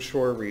Eastern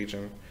Shore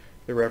region,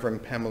 the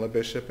Reverend Pamela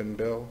Bishop and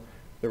Bill,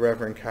 the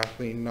Reverend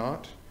Kathleen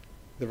Knott,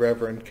 the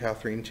Reverend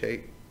Catherine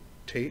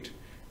Tate,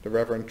 the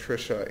Reverend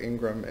Tricia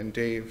Ingram and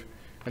Dave,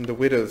 and the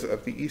widows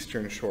of the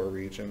Eastern Shore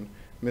region,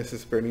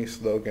 Mrs.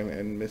 Bernice Logan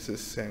and Mrs.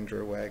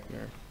 Sandra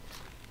Wagner.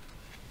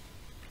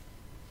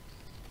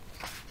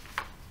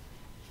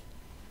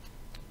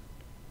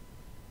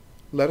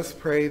 Let us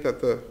pray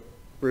that the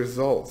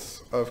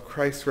results of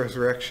Christ's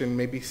resurrection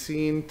may be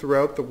seen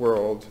throughout the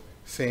world,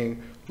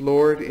 saying,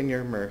 "Lord, in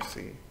your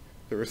mercy."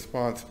 The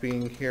response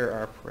being, "Hear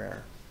our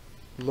prayer."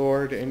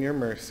 Lord, in your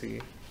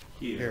mercy,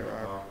 hear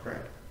our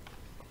prayer.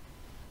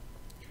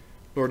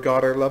 Lord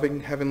God, our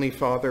loving Heavenly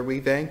Father,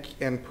 we thank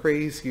and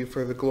praise you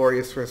for the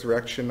glorious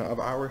resurrection of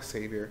our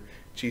Savior,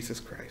 Jesus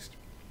Christ.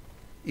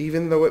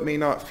 Even though it may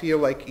not feel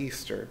like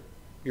Easter,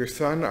 your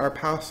Son, our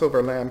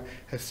Passover Lamb,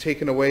 has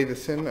taken away the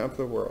sin of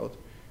the world.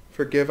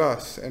 Forgive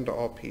us and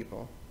all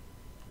people.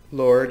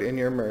 Lord, in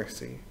your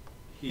mercy,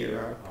 hear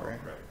our prayer.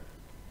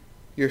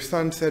 Your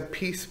Son said,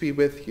 "Peace be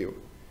with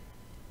you."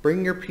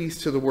 Bring your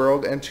peace to the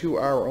world and to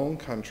our own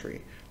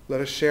country.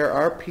 Let us share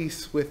our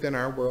peace within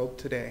our world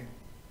today.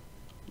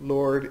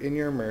 Lord, in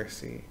your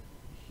mercy,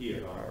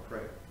 hear our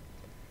prayer.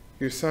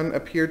 Your Son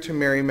appeared to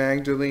Mary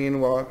Magdalene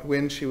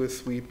when she was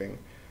sleeping.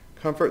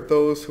 Comfort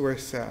those who are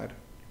sad,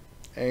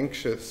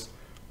 anxious,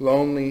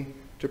 lonely,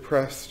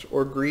 depressed,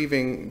 or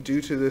grieving due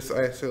to this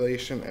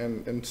isolation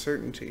and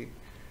uncertainty.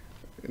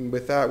 And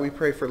with that, we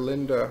pray for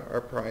Linda,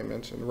 our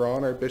primate, and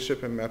Ron, our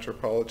bishop and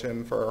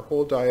metropolitan, for our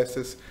whole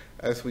diocese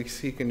as we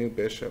seek a new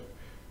bishop,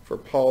 for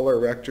Paul, our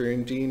rector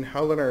and dean,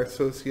 Helen, our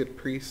associate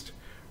priest,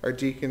 our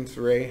deacons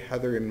Ray,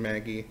 Heather, and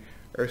Maggie,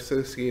 our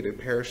associated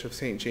parish of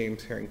St.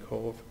 James, Herring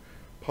Cove,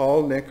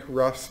 Paul, Nick,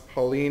 Russ,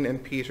 Pauline,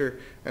 and Peter,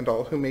 and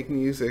all who make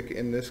music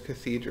in this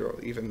cathedral,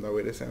 even though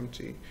it is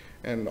empty,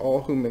 and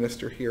all who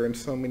minister here in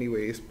so many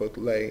ways, both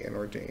lay and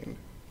ordained.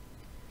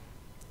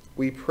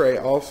 We pray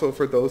also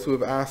for those who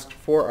have asked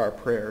for our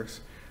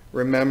prayers,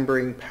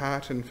 remembering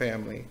Pat and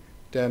family,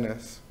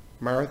 Dennis,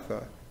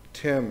 Martha,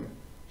 Tim,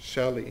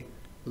 Shelley,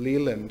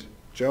 Leland,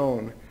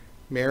 Joan,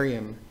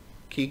 Marion,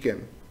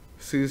 Keegan,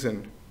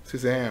 Susan,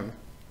 Suzanne,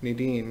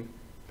 Nadine,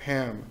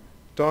 Pam,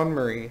 Dawn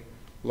Marie,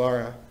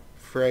 Laura,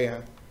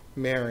 Freya,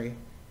 Mary,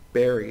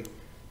 Barry,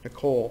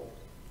 Nicole,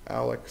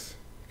 Alex,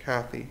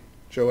 Kathy,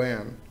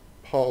 Joanne,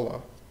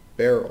 Paula,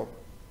 Beryl,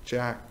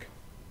 Jack,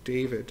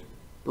 David,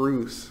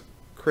 Bruce,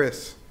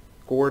 Chris,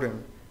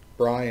 Gordon,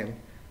 Brian,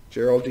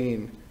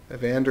 Geraldine,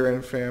 Evander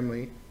and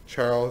family,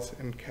 Charles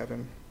and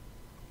Kevin.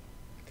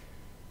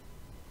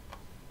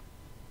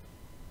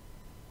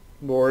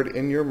 Lord,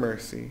 in your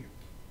mercy,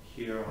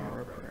 hear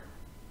our prayer.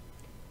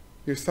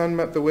 Your Son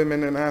met the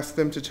women and asked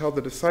them to tell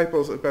the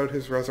disciples about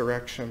his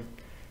resurrection.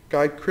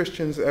 Guide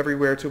Christians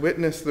everywhere to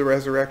witness the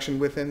resurrection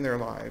within their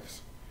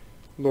lives.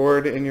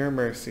 Lord, in your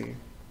mercy,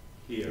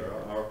 hear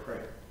our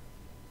prayer.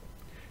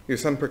 Your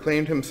Son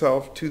proclaimed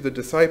himself to the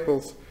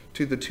disciples,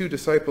 to the 2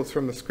 disciples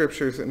from the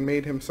Scriptures, and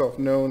made himself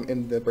known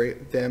in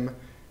them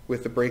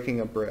with the breaking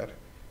of bread.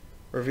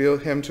 Reveal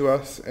him to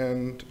us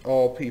and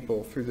all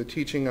people through the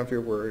teaching of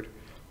your word.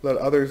 Let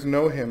others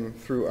know him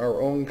through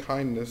our own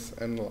kindness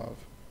and love.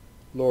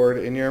 Lord,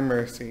 in your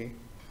mercy,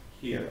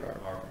 hear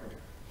our prayer.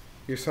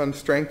 Your Son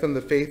strengthened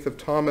the faith of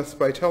Thomas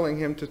by telling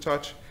him to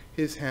touch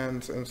his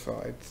hands and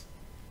sides.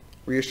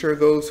 Reassure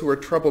those who are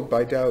troubled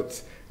by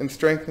doubts and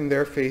strengthen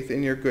their faith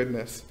in your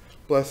goodness.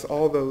 Bless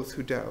all those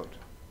who doubt.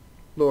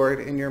 Lord,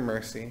 in your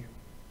mercy,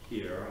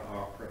 hear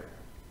our prayer.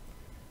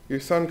 Your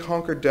Son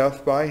conquered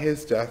death by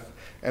his death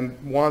and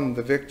won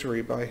the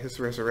victory by his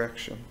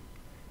resurrection.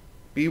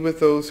 Be with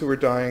those who are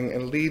dying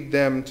and lead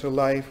them to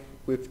life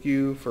with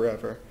you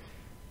forever.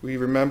 We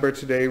remember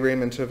today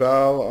Raymond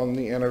Taval on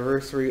the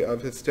anniversary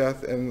of his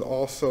death, and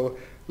also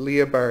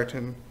Leah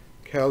Barton,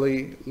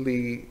 Kelly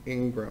Lee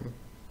Ingram.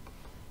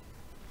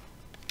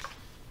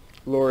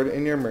 Lord,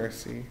 in your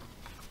mercy,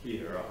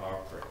 hear our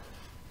prayer.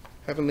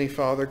 Heavenly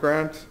Father,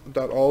 grant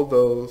that all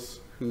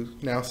those who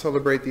now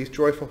celebrate these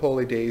joyful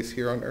holy days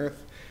here on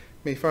earth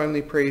may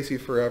finally praise you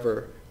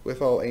forever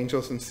with all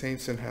angels and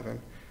saints in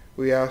heaven.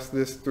 We ask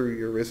this through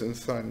your risen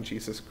Son,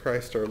 Jesus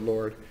Christ our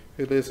Lord,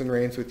 who lives and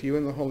reigns with you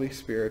in the Holy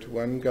Spirit,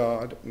 one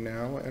God,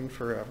 now and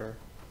forever.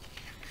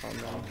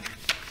 Amen.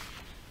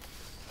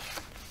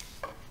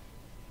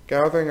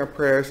 Gathering our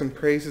prayers and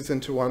praises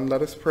into one,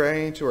 let us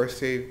pray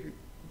to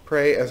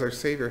pray as our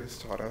Savior has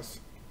taught us.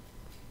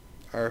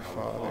 Our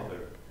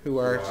Father, who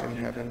art in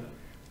heaven,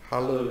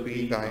 hallowed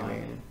be thy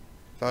name.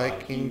 Thy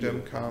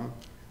kingdom come,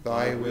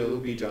 thy will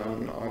be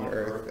done on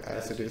earth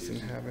as it is in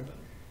heaven.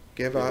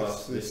 Give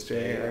us this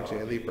day our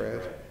daily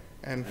bread,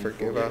 and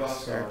forgive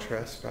us our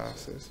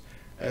trespasses,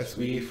 as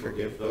we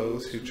forgive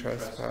those who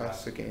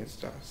trespass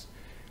against us.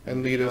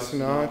 And lead us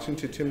not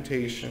into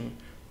temptation,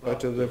 but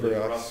deliver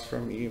us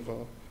from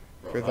evil.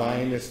 For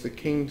thine is the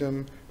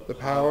kingdom, the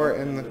power,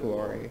 and the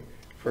glory,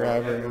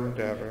 forever and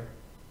ever.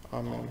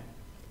 Amen.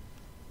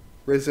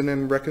 Risen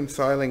and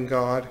reconciling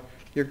God,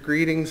 your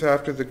greetings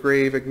after the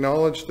grave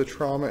acknowledge the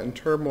trauma and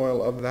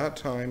turmoil of that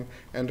time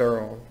and our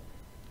own.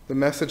 The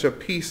message of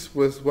peace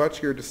was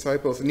what your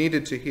disciples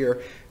needed to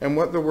hear and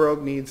what the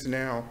world needs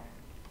now.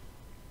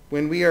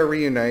 When we are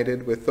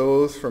reunited with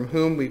those from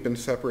whom we've been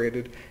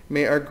separated,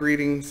 may our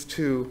greetings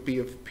too be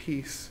of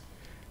peace.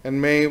 And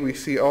may we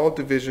see all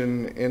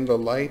division in the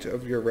light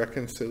of your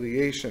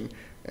reconciliation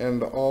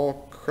and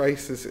all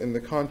crisis in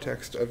the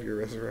context of your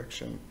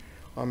resurrection.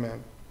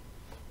 Amen.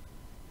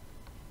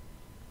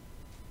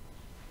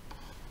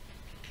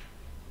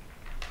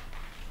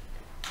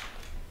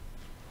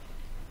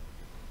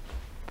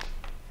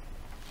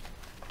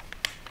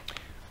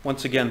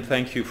 Once again,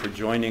 thank you for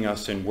joining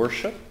us in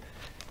worship.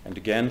 And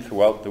again,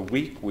 throughout the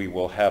week, we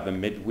will have a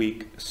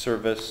midweek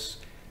service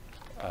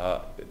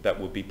that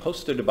will be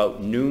posted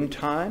about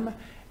noontime.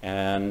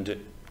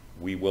 And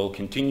we will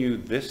continue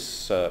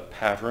this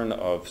pattern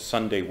of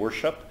Sunday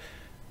worship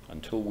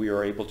until we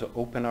are able to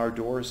open our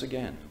doors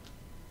again.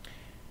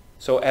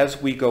 So as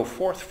we go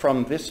forth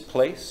from this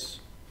place,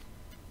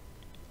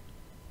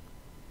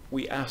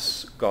 we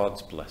ask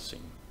God's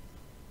blessing.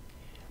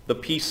 The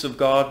peace of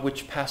God,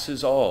 which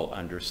passes all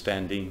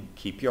understanding,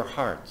 keep your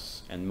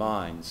hearts and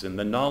minds in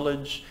the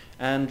knowledge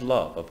and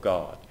love of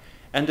God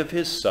and of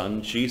his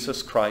Son,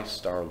 Jesus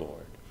Christ our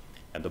Lord.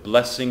 And the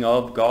blessing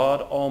of God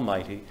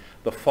Almighty,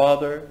 the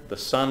Father, the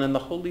Son, and the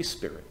Holy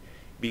Spirit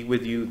be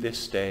with you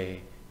this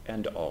day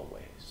and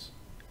always.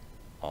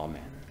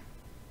 Amen.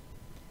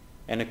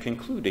 And a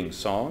concluding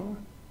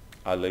song,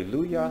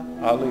 Alleluia,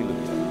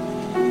 Alleluia.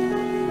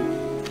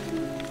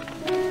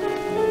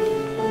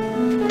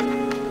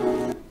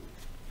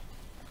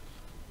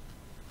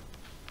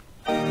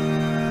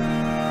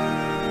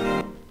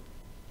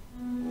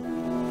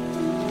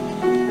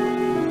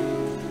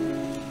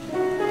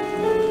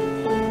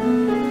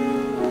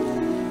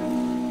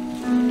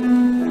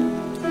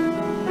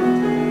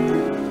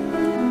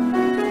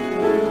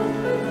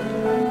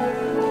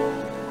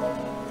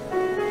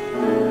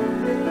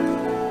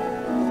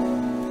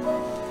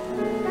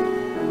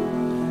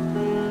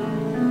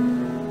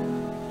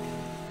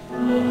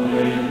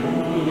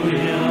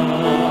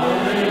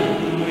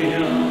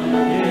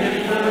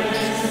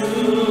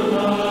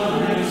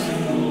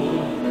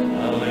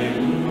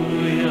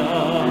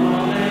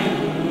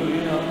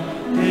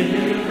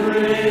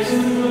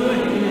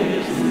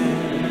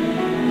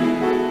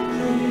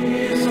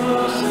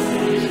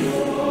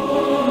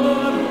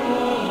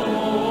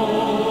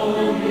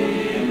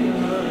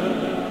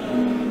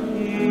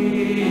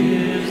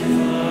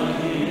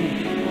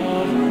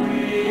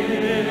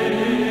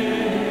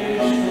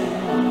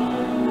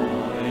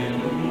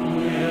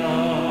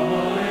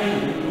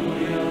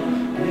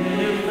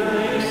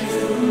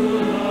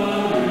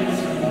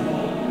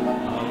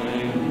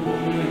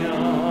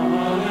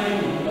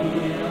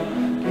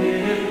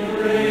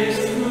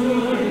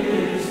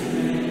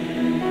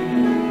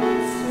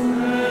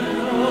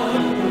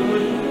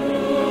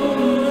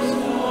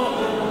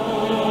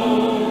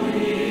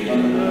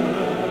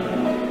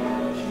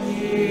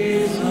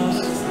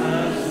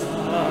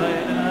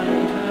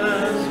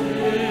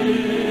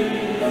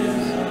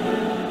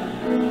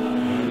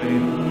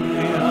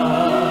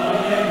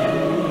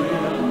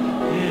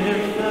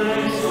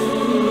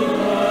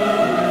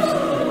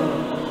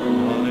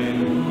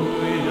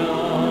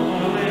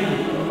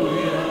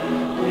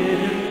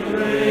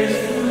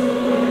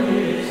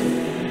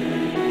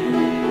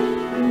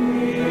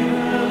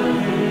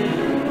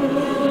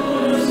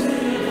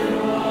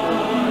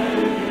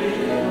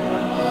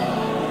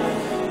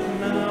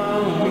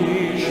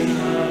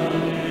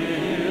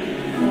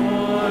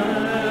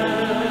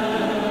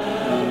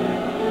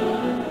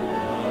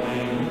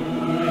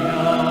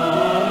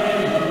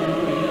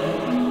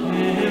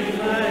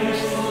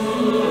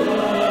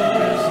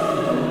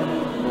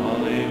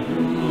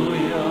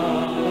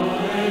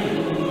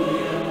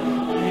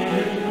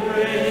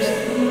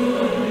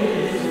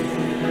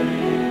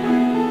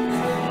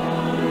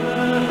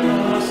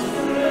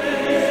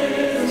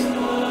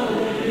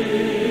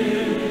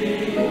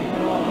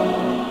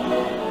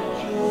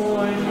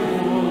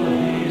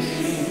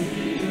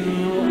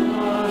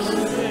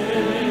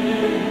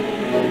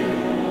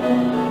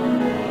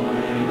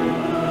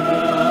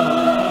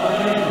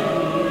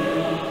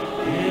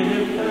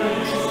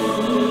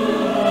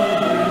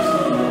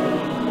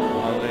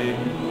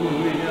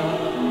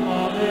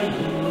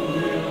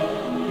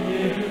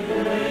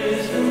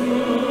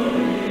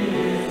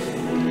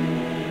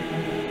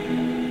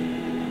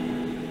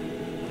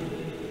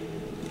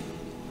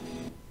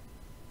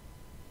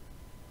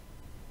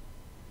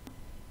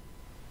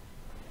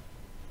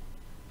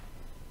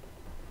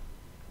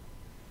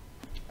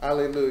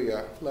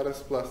 Alleluia. Let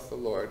us bless the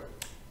Lord.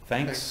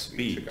 Thanks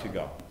be to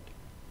God.